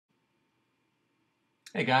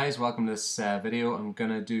Hey guys, welcome to this video I'm going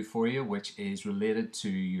to do for you, which is related to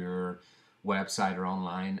your website or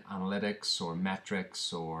online analytics or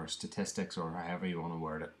metrics or statistics or however you want to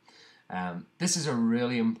word it. This is a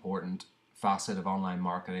really important facet of online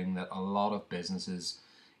marketing that a lot of businesses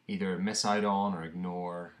either miss out on or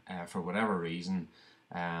ignore for whatever reason.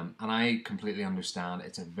 And I completely understand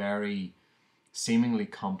it's a very seemingly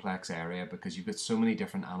complex area because you've got so many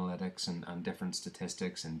different analytics and different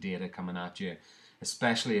statistics and data coming at you,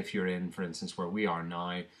 especially if you're in, for instance, where we are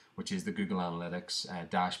now, which is the Google Analytics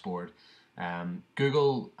dashboard.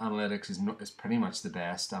 Google Analytics is pretty much the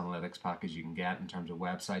best analytics package you can get in terms of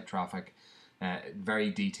website traffic.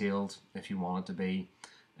 Very detailed if you want it to be,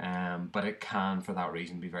 but it can, for that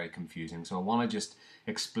reason, be very confusing. So I want to just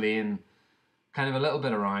explain kind of a little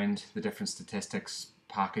bit around the different statistics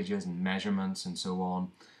packages and measurements and so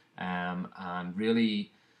on, and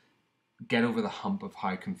really get over the hump of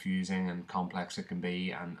how confusing and complex it can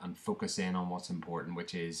be, and focus in on what's important,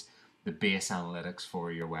 which is the base analytics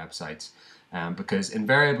for your websites. Because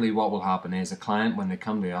invariably what will happen is a client, when they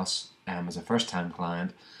come to us as a first time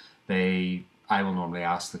client, I will normally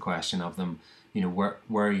ask the question of them, where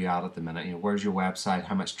are you at the minute? Where's your website?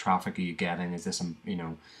 How much traffic are you getting? Is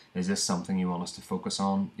this something you want us to focus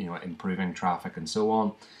on? Improving traffic and so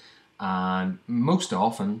on. And most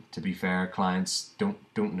often, to be fair, clients don't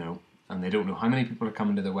know, and they don't know how many people are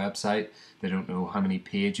coming to their website. They don't know how many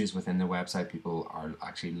pages within their website people are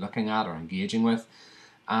actually looking at or engaging with,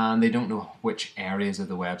 and they don't know which areas of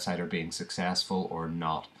the website are being successful or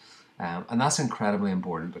not. And that's incredibly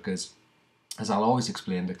important because, as I'll always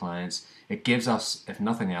explain to clients, it gives us, if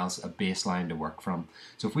nothing else, a baseline to work from.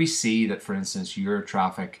 So if we see that, for instance, your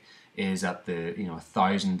traffic is at the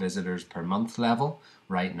 1,000 visitors per month level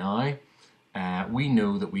right now, we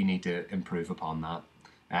know that we need to improve upon that.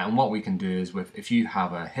 And what we can do is, if you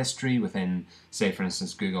have a history within, say for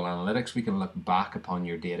instance, Google Analytics, we can look back upon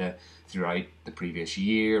your data throughout the previous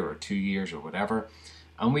year or 2 years or whatever,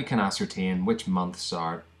 and we can ascertain which months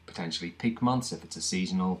are potentially peak months if it's a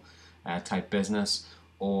seasonal type business,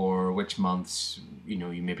 or which months you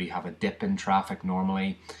maybe have a dip in traffic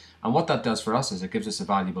normally. And what that does for us is it gives us a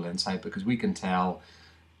valuable insight, because we can tell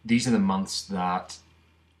these are the months that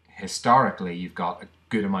historically you've got a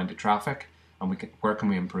good amount of traffic, and where can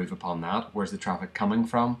we improve upon that? Where's the traffic coming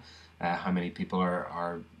from? How many people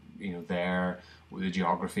are there? The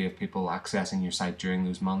geography of people accessing your site during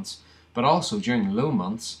those months. But also during low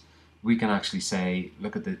months, we can actually say,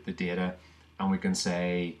 look at the data, and we can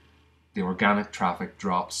say the organic traffic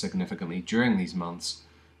drops significantly during these months.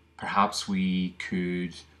 Perhaps we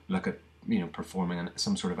could look at performing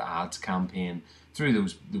some sort of ads campaign through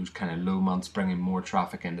those kind of low months, bringing more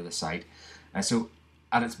traffic into the site. So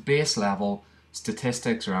at its base level,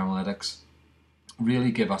 statistics or analytics really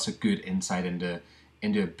give us a good insight into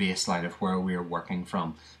a baseline of where we are working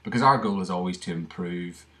from, because our goal is always to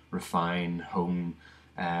improve, refine, hone,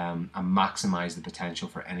 and maximize the potential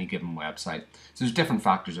for any given website. So there's different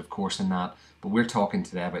factors, of course, in that, but we're talking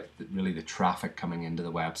today about really the traffic coming into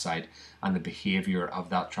the website and the behavior of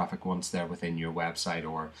that traffic once they're within your website,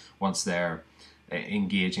 or once they're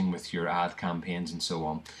engaging with your ad campaigns and so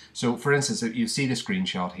on. So for instance, if you see the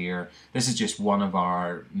screenshot here, this is just one of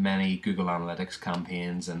our many Google Analytics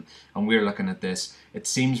campaigns, and we're looking at this. It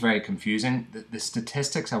seems very confusing. The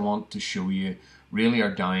statistics I want to show you really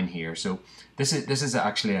are down here. So this is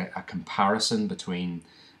actually a comparison between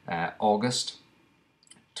August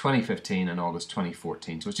 2015 and August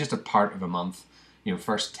 2014. So it's just a part of a month,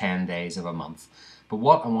 first 10 days of a month. But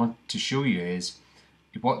what I want to show you is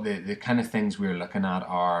what the kind of things we're looking at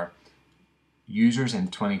are users in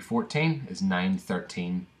 2014 is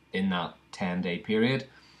 913 in that 10-day period.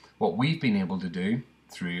 What we've been able to do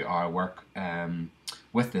through our work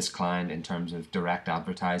with this client in terms of direct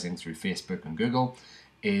advertising through Facebook and Google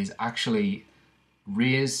is actually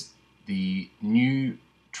raise the new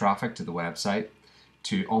traffic to the website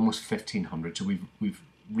to almost 1,500. So we've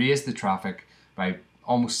raised the traffic by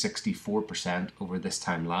almost 64% over this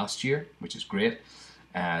time last year, which is great.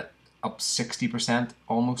 Up 60%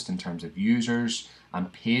 almost in terms of users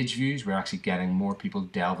and page views. We're actually getting more people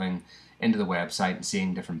delving into the website and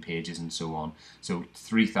seeing different pages and so on. So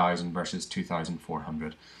 3,000 versus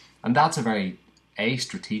 2,400. And that's a very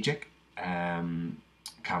strategic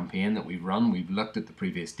campaign that we've run. We've looked at the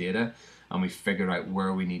previous data and we figured out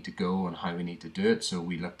where we need to go and how we need to do it. So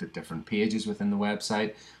we looked at different pages within the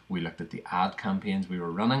website. We looked at the ad campaigns we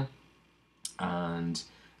were running and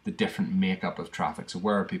the different makeup of traffic. So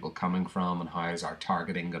where are people coming from and how is our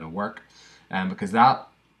targeting going to work? Because that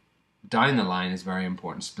down the line is very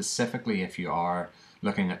important, specifically if you are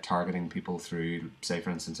looking at targeting people through, say for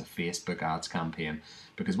instance, a Facebook ads campaign.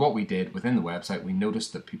 Because what we did within the website, we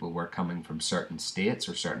noticed that people were coming from certain states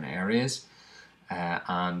or certain areas,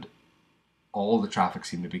 and all the traffic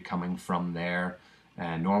seemed to be coming from there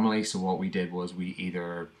normally. So what we did was we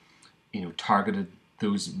either targeted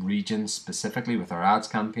those regions specifically with our ads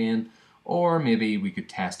campaign, or maybe we could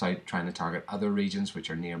test out trying to target other regions which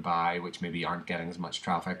are nearby, which maybe aren't getting as much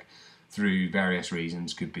traffic through various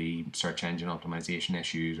reasons. Could be search engine optimization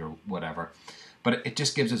issues or whatever. But it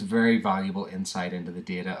just gives us very valuable insight into the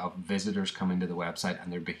data of visitors coming to the website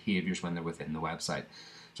and their behaviors when they're within the website.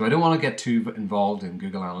 So I don't want to get too involved in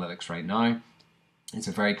Google Analytics right now. It's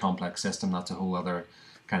a very complex system. That's a whole other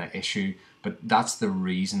kind of issue. But that's the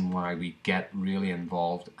reason why we get really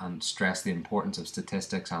involved and stress the importance of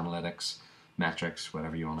statistics, analytics, metrics,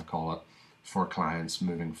 whatever you want to call it, for clients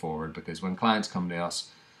moving forward. Because when clients come to us,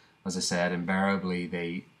 as I said, invariably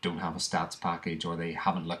they don't have a stats package, or they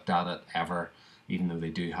haven't looked at it ever, even though they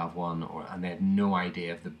do have one, and they have no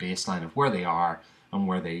idea of the baseline of where they are and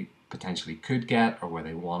where they potentially could get or where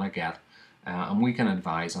they want to get. And we can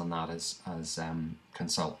advise on that as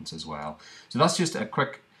consultants as well. So that's just a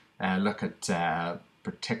quick look at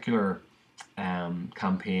particular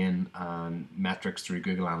campaign and metrics through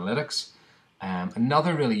Google Analytics.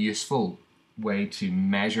 Another really useful way to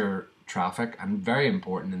measure traffic, and very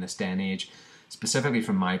important in this day and age, specifically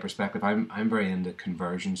from my perspective, I'm very into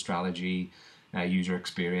conversion strategy, user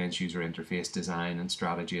experience, user interface design and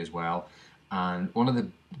strategy as well. And one of the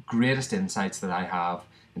greatest insights that I have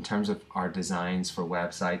in terms of our designs for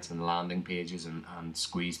websites and landing pages and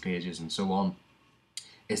squeeze pages and so on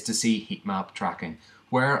is to see heat map tracking.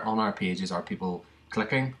 Where on our pages are people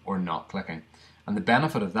clicking or not clicking? And the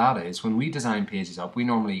benefit of that is when we design pages up, we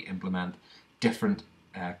normally implement different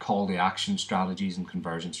call to action strategies and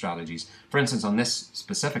conversion strategies. For instance, on this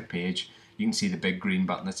specific page, you can see the big green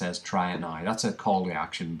button that says try it now. That's a call to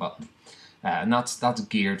action button. And that's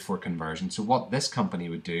geared for conversion. So what this company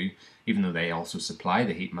would do, even though they also supply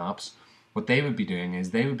the heat maps, what they would be doing is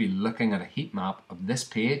they would be looking at a heat map of this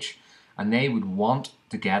page, and they would want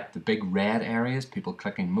to get the big red areas, people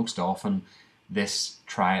clicking most often, this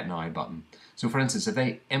try it now button. So for instance, if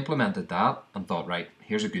they implemented that and thought, right,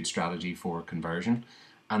 here's a good strategy for conversion,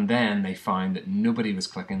 and then they found that nobody was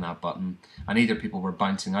clicking that button, and either people were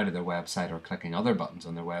bouncing out of their website or clicking other buttons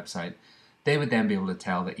on their website, they would then be able to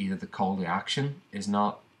tell that either the call to action is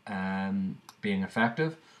not being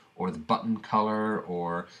effective, or the button color,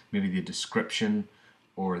 or maybe the description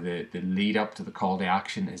or the lead up to the call to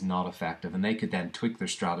action is not effective. And they could then tweak their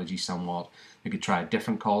strategy somewhat. They could try a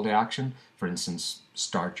different call to action, for instance,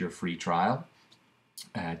 start your free trial,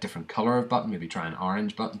 a different color of button, maybe try an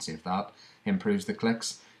orange button, see if that improves the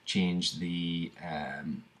clicks, change the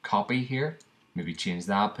copy here, maybe change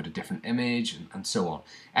that, put a different image, and so on.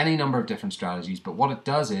 Any number of different strategies, but what it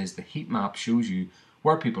does is the heat map shows you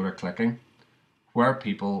where people are clicking, where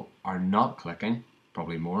people are not clicking,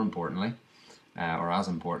 probably more importantly, or as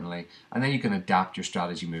importantly, and then you can adapt your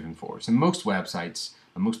strategy moving forward. So most websites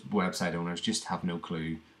and most website owners just have no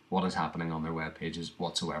clue what is happening on their web pages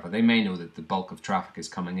whatsoever. They may know that the bulk of traffic is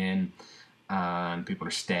coming in and people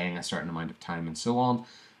are staying a certain amount of time and so on.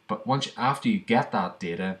 But after you get that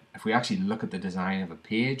data, if we actually look at the design of a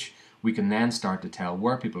page, we can then start to tell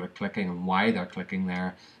where people are clicking and why they're clicking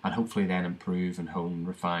there, and hopefully then improve and hone and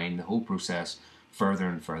refine the whole process further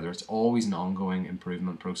and further. It's always an ongoing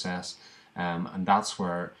improvement process, and that's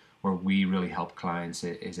where we really help clients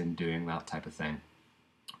is in doing that type of thing.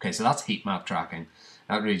 Okay, so that's heat map tracking.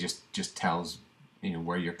 That really just tells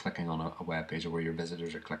where you're clicking on a web page or where your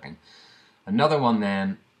visitors are clicking. Another one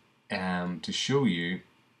then to show you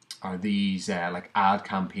are these like ad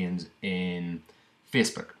campaigns in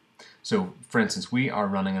Facebook. So for instance, we are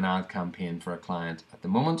running an ad campaign for a client at the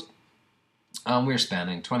moment, and we're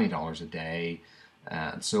spending $20 a day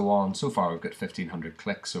and so on. So far we've got 1,500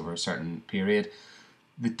 clicks over a certain period.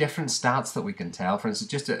 The different stats that we can tell, for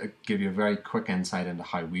instance, just to give you a very quick insight into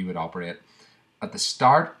how we would operate. At the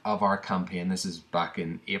start of our campaign, this is back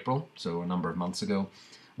in April, so a number of months ago,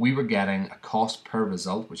 we were getting a cost per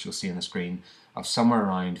result, which you'll see on the screen, of somewhere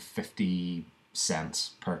around 50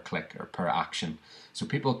 cents per click or per action. So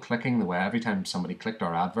people clicking the web, every time somebody clicked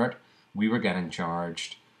our advert, we were getting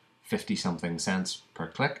charged 50 something cents per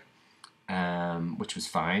click, which was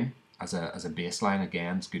fine as a baseline.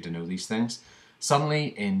 Again, it's good to know these things. Suddenly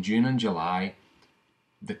in June and July,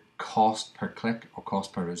 the cost per click or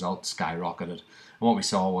cost per result skyrocketed. And what we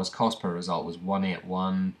saw was cost per result was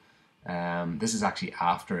 181. This is actually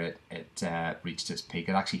after it reached its peak.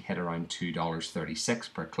 It actually hit around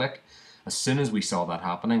 $2.36 per click. As soon as we saw that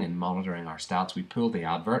happening and monitoring our stats, we pulled the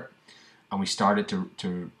advert, and we started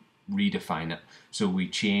to redefine it. So we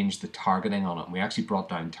changed the targeting on it, and we actually brought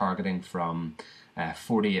down targeting from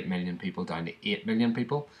 48 million people down to 8 million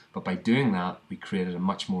people. But by doing that, we created a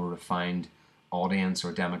much more refined audience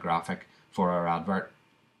or demographic for our advert.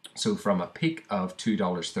 So from a peak of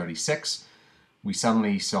 $2.36, we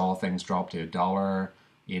suddenly saw things drop to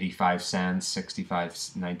 $1.85, 65,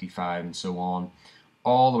 95, and so on,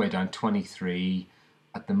 all the way down 23.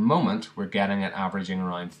 At the moment, we're getting it averaging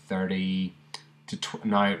around 30 to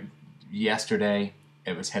now. Yesterday,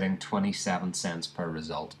 it was hitting 27 cents per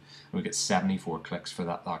result. We get 74 clicks for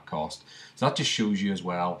that cost. So that just shows you as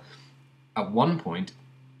well. At one point,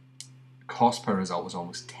 cost per result was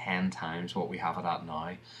almost 10 times what we have it at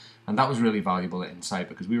now. And that was really valuable insight,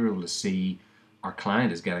 because we were able to see our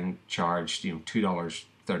client is getting charged,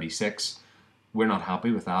 $2.36. We're not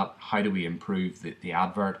happy with that. How do we improve the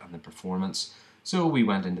advert and the performance? So we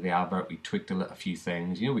went into the advert, we tweaked a few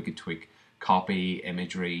things. We could tweak copy,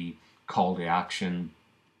 imagery, call to action,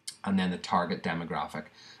 and then the target demographic.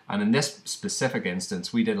 And in this specific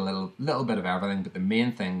instance, we did a little bit of everything, but the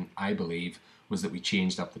main thing, I believe, was that we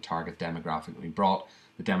changed up the target demographic. We brought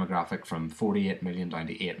the demographic from 48 million down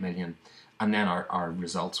to 8 million, and then our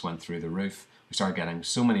results went through the roof. We started getting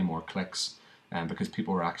so many more clicks because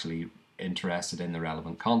people were actually interested in the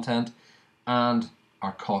relevant content, and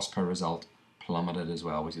our cost per result plummeted as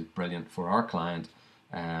well, which is brilliant for our client,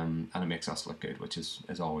 and it makes us look good, which is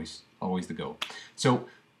always the goal. So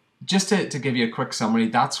just to give you a quick summary,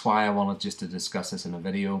 that's why I wanted just to discuss this in a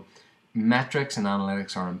video. Metrics and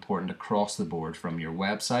analytics are important across the board, from your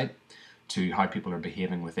website to how people are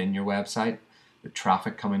behaving within your website, the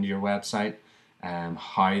traffic coming to your website,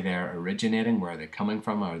 how they're originating, where are they coming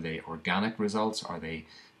from, are they organic results, are they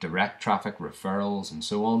direct traffic, referrals, and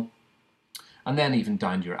so on. And then even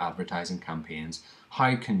down to your advertising campaigns.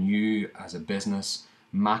 How can you as a business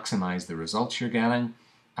maximize the results you're getting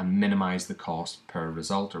and minimize the cost per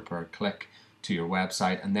result or per click to your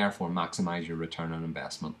website, and therefore maximize your return on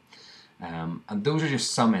investment. And those are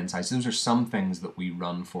just some insights. Those are some things that we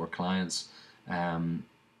run for clients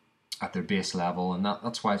at their base level, and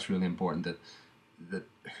that's why it's really important that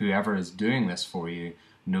whoever is doing this for you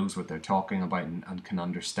knows what they're talking about and can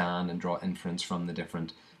understand and draw inference from the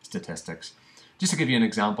different statistics. Just to give you an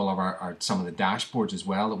example of some of the dashboards as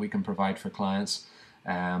well that we can provide for clients.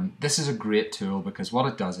 This is a great tool, because what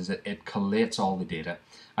it does is it collates all the data.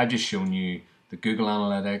 I've just shown you the Google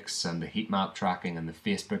Analytics and the Heatmap tracking and the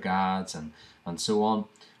Facebook ads and so on.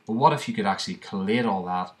 But what if you could actually collate all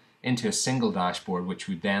that into a single dashboard, which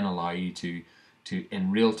would then allow you to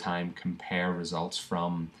in real time compare results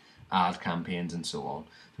from ad campaigns and so on.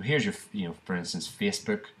 So here's your, for instance,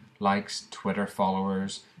 Facebook likes, Twitter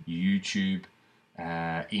followers, YouTube,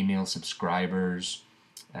 email subscribers,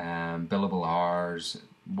 billable hours,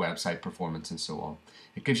 website performance, and so on.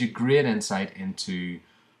 It gives you great insight into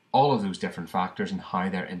all of those different factors and how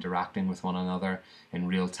they're interacting with one another in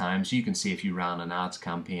real time. So you can see if you ran an ads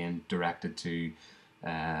campaign directed to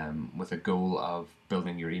with a goal of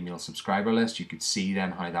building your email subscriber list, you could see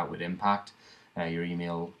then how that would impact your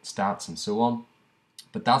email stats and so on.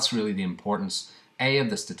 But that's really the importance, A, of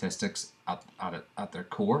the statistics at their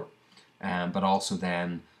core, but also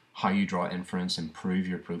then how you draw inference, improve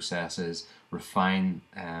your processes, refine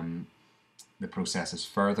the processes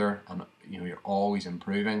further, and you're always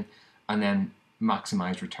improving, and then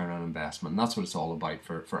maximize return on investment. And that's what it's all about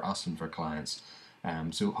for us and for clients.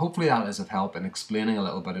 So hopefully that is of help in explaining a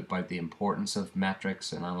little bit about the importance of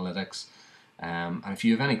metrics and analytics. And if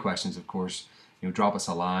you have any questions, of course, drop us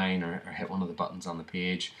a line or hit one of the buttons on the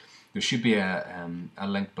page. There should be a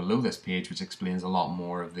link below this page which explains a lot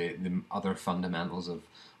more of the other fundamentals of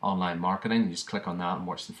online marketing. You just click on that and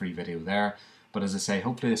watch the free video there. But as I say,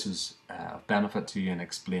 hopefully this was of benefit to you in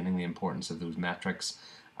explaining the importance of those metrics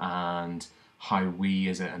and how we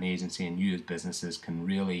as an agency and you as businesses can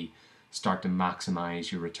really start to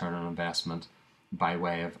maximize your return on investment by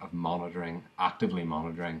way of actively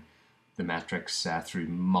monitoring the metrics through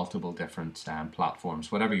multiple different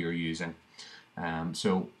platforms, whatever you're using.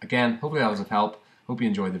 So again, hopefully that was of help. Hope you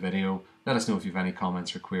enjoyed the video. Let us know if you have any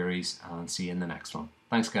comments or queries, and see you in the next one.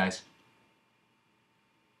 Thanks, guys.